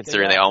year,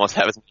 considering they almost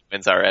have as many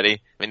wins already.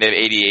 I mean, they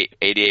have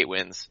 88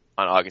 wins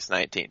on August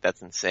 19th.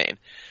 That's insane.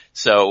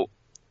 So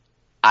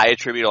I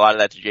attribute a lot of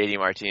that to JD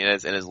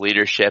Martinez and his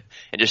leadership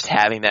and just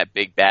having that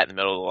big bat in the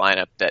middle of the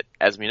lineup that,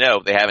 as we know,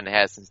 they haven't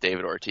had since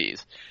David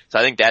Ortiz. So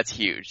I think that's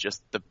huge,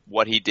 just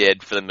what he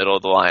did for the middle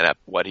of the lineup,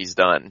 what he's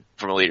done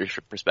from a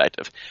leadership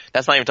perspective.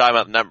 That's not even talking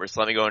about the numbers,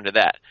 so let me go into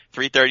that.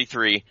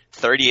 333,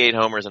 38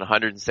 homers and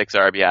 106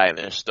 RBI, and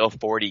there's still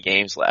 40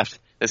 games left.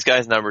 This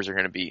guy's numbers are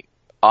going to be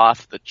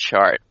off the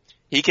chart.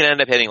 He can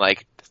end up hitting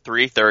like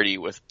 330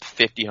 with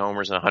 50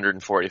 homers and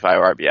 145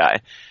 RBI.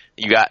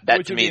 You got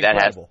that. To me, that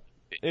incredible.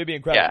 It'd be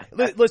incredible.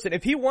 Yeah. Listen,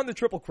 if he won the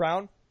Triple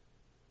Crown,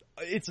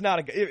 it's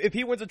not if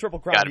he wins the Triple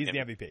Crown, he's the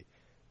MVP.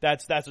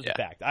 That's just a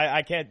fact.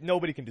 I can't.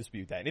 Nobody can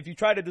dispute that. And if you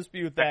try to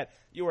dispute that,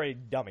 you are a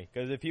dummy.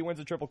 Because if he wins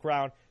the Triple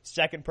Crown,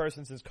 second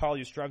person since Carl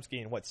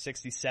Yastrzemski in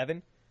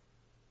 67.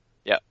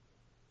 Yeah,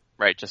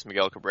 right. Just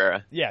Miguel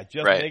Cabrera. Yeah,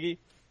 just Miggy.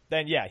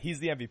 Then he's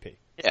the MVP.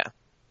 Yeah,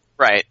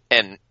 right.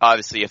 And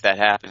obviously, if that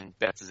happened,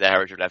 Betts'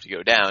 average would have to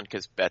go down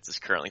because Betts is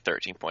currently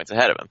 13 points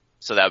ahead of him.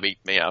 So that would be,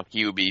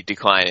 he would be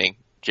declining.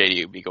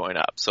 JD would be going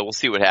up. So we'll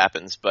see what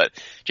happens. But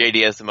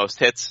JD has the most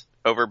hits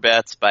over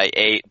Betts by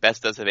 8. Betts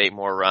does have 8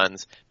 more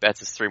runs. Betts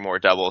has 3 more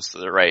doubles, so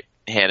they're right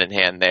hand in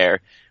hand there.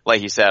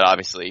 Like you said,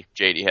 obviously,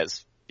 JD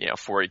has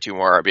 42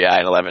 more RBI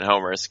and 11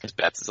 homers because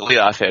Betts is a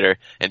leadoff hitter,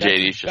 and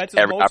JD's just Betts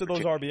is most of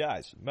those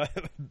RBIs.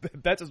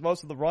 Betts is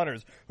most of the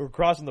runners who are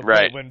crossing the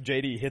plate when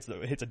JD hits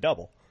a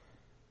double.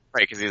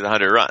 Right, because he's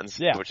 100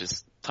 runs, which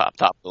is top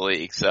of the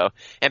league. So,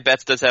 and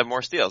Betts does have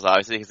more steals,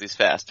 obviously, because he's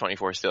fast,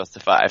 24 steals to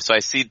 5. So I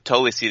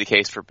totally see the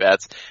case for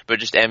Betts, but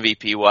just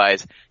MVP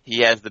wise,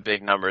 he has the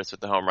big numbers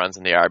with the home runs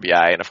and the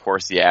RBI, and of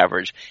course the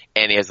average,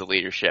 and he has the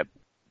leadership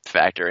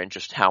factor and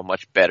just how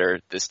much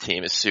better this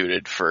team is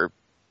suited for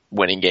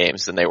winning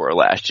games than they were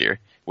last year.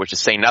 Which is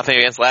saying nothing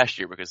against last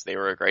year because they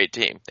were a great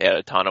team. They had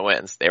a ton of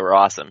wins. They were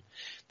awesome.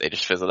 They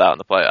just fizzled out in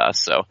the playoffs.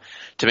 So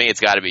to me,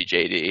 it's got to be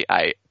JD.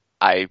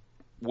 I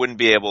wouldn't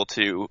be able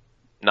to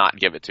not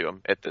give it to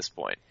him at this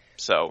point.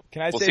 So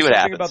can I we'll say see what something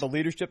happens. about the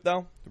leadership,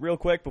 though, real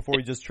quick, before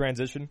we just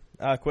transition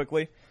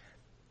quickly?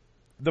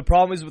 The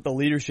problem is with the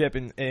leadership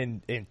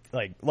and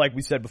like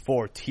we said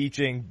before,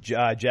 teaching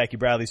Jackie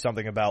Bradley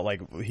something about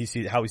how he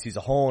sees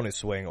a hole in his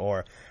swing,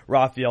 or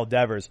Rafael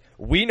Devers.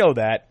 We know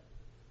that.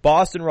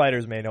 Boston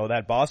writers may know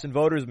that. Boston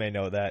voters may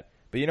know that.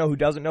 But you know who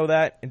doesn't know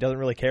that and doesn't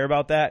really care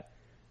about that?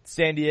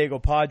 San Diego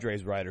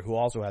Padres writer, who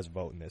also has a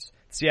vote in this.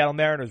 Seattle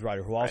Mariners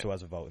writer, who also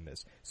has a vote in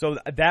this. So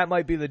that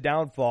might be the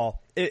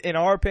downfall. In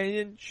our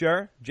opinion,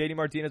 sure, JD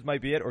Martinez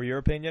might be it, or your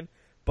opinion.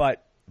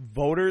 But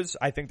voters,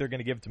 I think they're going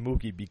to give it to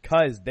Mookie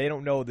because they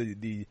don't know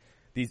these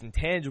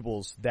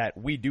intangibles that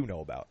we do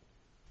know about.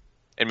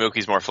 And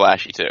Mookie's more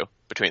flashy, too,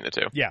 between the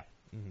two. Yeah.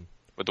 Mm-hmm.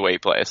 With the way he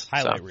plays.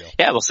 Highlight reel.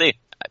 Yeah, we'll see.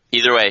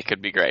 Either way, it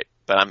could be great.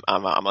 But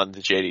I'm on the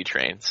JD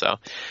train, so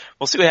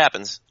we'll see what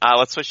happens.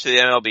 Let's switch to the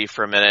MLB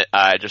for a minute.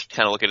 Just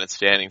kind of looking at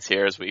standings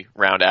here as we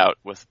round out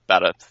with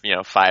about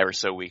 5 or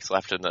so weeks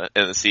left in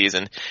the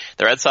season.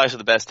 The Red Sox are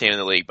the best team in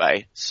the league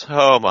by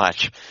so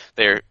much.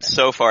 They're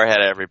so far ahead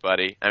of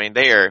everybody. I mean,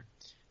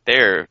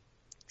 they're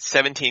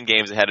 17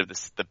 games ahead of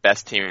the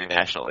best team in the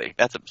National League.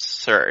 That's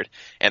absurd,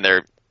 and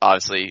they're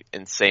obviously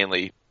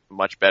insanely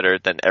much better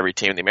than every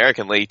team in the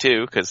American League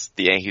too, because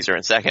the Yankees are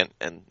in second,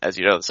 and as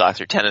you know, the Sox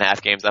are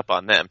 10.5 games up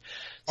on them.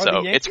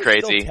 So it's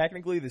crazy. Still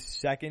technically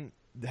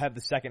have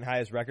the second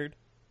highest record?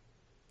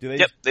 Do they?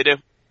 Yep, they do.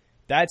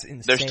 That's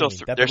insane.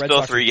 They're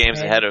still 3 games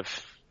ahead of.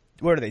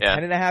 What are they?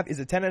 10.5? Is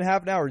it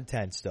 10.5 now or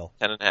 10 still?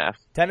 10.5.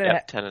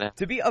 10.5.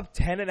 To be up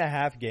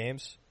 10.5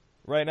 games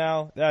right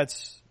now,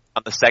 that's.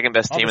 On the second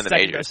best team in the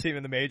majors. Best team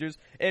in the majors.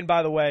 And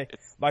by the way,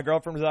 my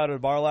girlfriend was out at a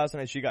bar last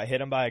night. She got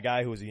hit on by a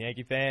guy who was a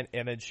Yankee fan,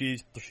 and then she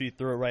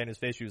threw it right in his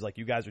face. She was like,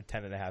 "You guys are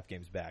 10.5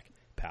 games back,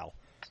 pal."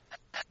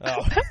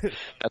 Oh.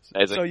 That's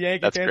amazing. So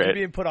Yankee That's fans great. are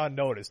being put on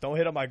notice. Don't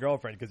hit on my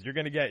girlfriend because you're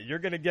gonna get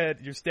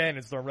your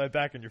standings thrown right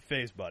back in your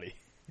face, buddy.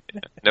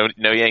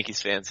 No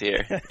Yankees fans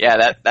here.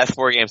 Yeah, that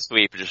 4-game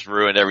sweep just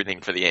ruined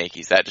everything for the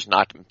Yankees. That just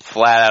knocked them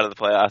flat out of the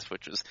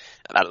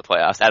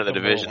playoffs, out of the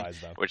division,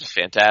 which is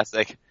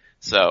fantastic.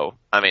 So,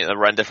 I mean, the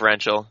run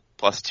differential,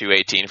 plus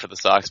 218 for the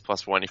Sox,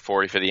 plus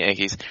 140 for the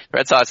Yankees. The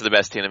Red Sox are the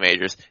best team in the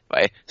majors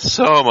by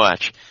so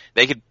much.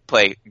 They could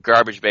play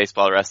garbage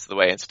baseball the rest of the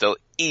way and still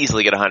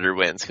easily get 100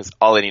 wins because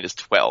all they need is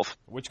 12.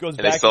 Which goes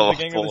back to the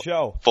beginning of the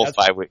show. Full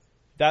 5 weeks.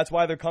 That's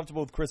why they're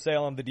comfortable with Chris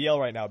Sale on the DL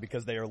right now,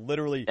 because they are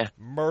literally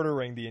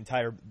murdering the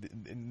entire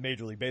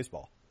Major League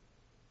Baseball.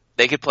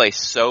 They could play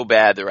so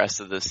bad the rest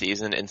of the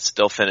season and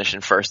still finish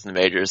in first in the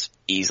majors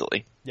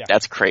easily. Yeah.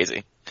 That's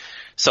crazy.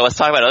 So let's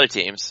talk about other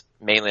teams.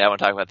 Mainly, I want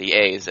to talk about the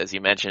A's. As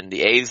you mentioned,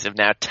 the A's have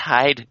now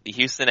tied the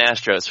Houston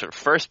Astros for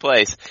first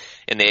place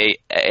in the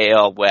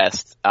AL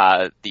West.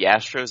 The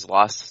Astros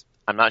lost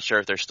I'm not sure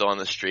if they're still on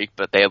the streak,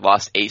 but they had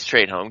lost 8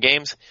 straight home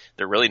games.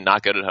 They're really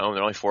not good at home.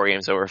 They're only 4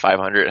 games over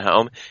 500 at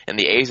home. And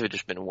the A's have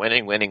just been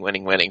winning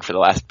for the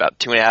last about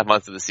 2.5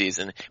 months of the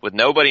season with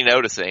nobody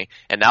noticing.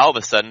 And now all of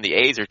a sudden the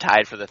A's are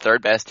tied for the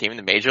 3rd best team in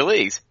the major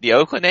leagues, the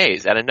Oakland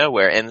A's, out of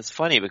nowhere. And it's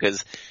funny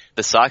because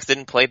the Sox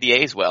didn't play the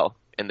A's well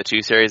in the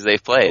 2 series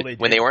they've played. Well,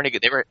 when they weren't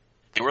good, they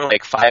were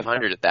like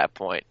 500 at that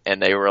point,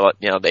 and they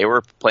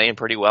were playing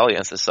pretty well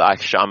against the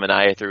Sox. Sean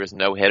Manaea threw his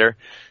no-hitter.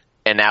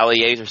 And now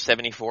the A's are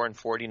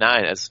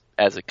 74-49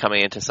 as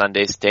coming into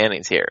Sunday's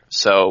standings here.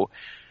 So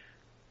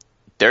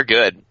they're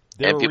good,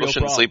 and people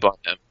shouldn't sleep on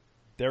them.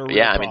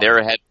 I mean, they're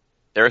ahead.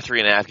 They're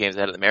 3.5 games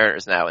ahead of the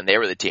Mariners now, and they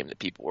were the team that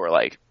people were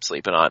like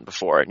sleeping on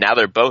before. Now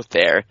they're both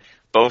there,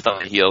 both on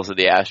the heels of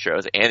the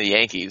Astros and the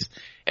Yankees.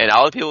 And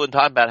all the people have been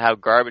talking about how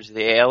garbage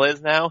the AL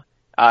is now.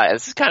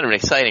 This is kind of an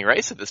exciting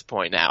race at this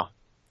point now.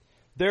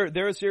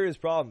 They're a serious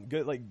problem.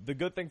 The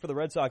good thing for the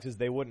Red Sox is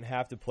they wouldn't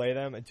have to play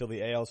them until the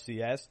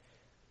ALCS.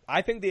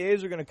 I think the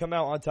A's are going to come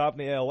out on top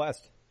in the AL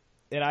West,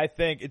 and I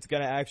think it's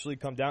going to actually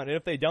come down. And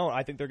if they don't,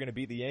 I think they're going to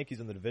beat the Yankees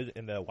in the division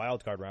in the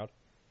wild card round.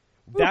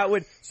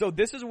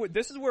 This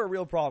is where a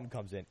real problem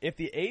comes in. If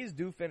the A's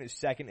do finish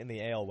second in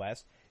the AL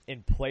West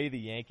and play the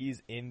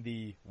Yankees in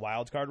the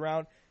wild card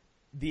round,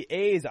 the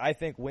A's I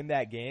think win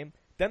that game.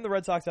 Then the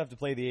Red Sox have to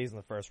play the A's in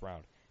the first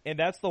round, and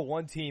that's the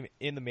one team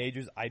in the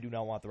majors I do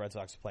not want the Red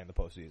Sox to play in the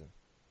postseason.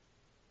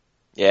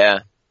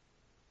 Yeah,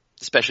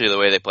 especially the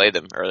way they played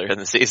them earlier in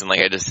the season,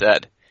 like I just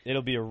said.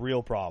 It'll be a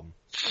real problem.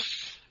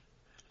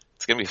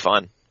 It's going to be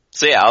fun.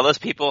 So yeah, all those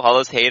people, all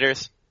those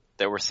haters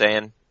that were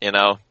saying,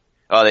 oh,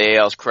 the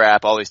AL's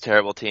crap, all these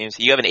terrible teams.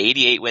 You have an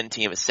 88-win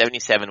team, a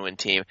 77-win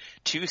team,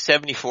 2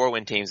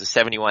 74-win teams, a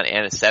 71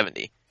 and a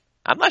 70.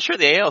 I'm not sure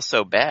the AL's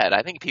so bad.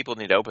 I think people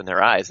need to open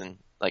their eyes and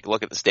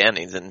look at the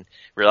standings and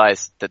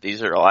realize that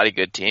these are a lot of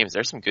good teams.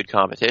 There's some good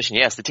competition.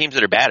 Yes, the teams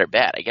that are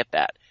bad. I get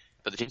that.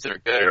 But the teams that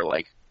are good are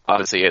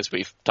obviously, as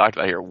we've talked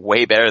about here,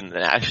 way better than the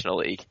National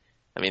League.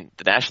 I mean,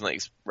 the National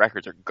League's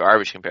records are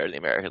garbage compared to the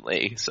American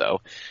League, so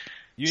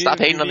stop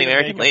hating on the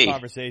American League.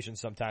 Conversation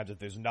sometimes if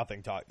there's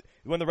nothing talk.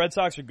 When the Red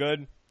Sox are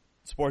good,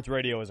 sports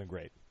radio isn't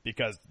great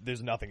because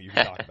there's nothing you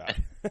can talk about.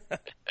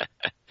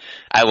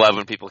 I love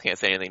when people can't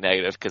say anything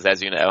negative because,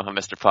 as you know, I'm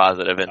Mr.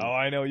 Positive, and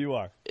I know you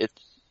are.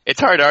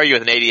 It's hard to argue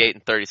with an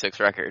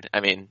 88-36 record. I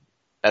mean,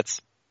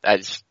 that's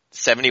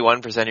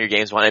 71% of your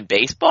games won in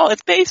baseball.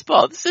 It's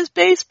baseball. This is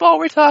baseball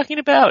we're talking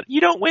about. You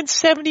don't win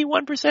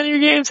 71% of your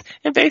games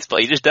in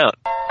baseball. You just don't.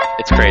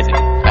 It's crazy.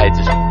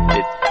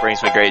 It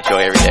brings me great joy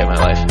every day of my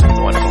life. It's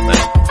a wonderful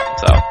thing.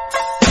 So,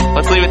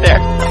 let's leave it there.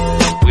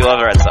 We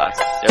love the Red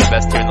Sox. They're the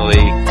best team in the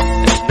league.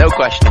 There's no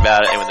question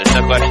about it, and when there's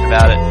no question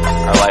about it,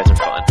 our lives are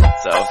fun.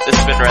 So, this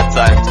has been Red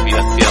Sox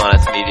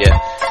Feelings Media.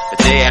 The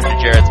day after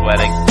Jared's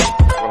wedding,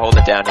 we're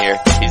holding it down here.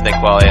 He's Nick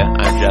Quaglia.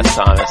 I'm Jess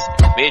Thomas.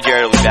 Me and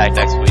Jared will be back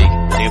next week.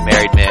 New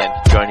married man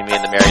joining me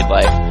in the married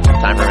life.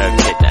 Time for him to have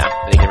a kid now.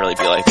 He can really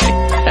be like me.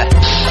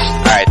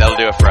 Alright, that'll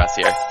do it for us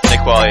here.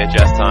 Nick Quaglia,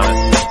 Jess Thomas,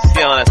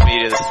 CLNS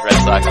Media. This is Red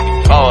Sox.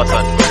 Follow us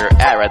on Twitter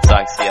at Red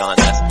Sox CLNS.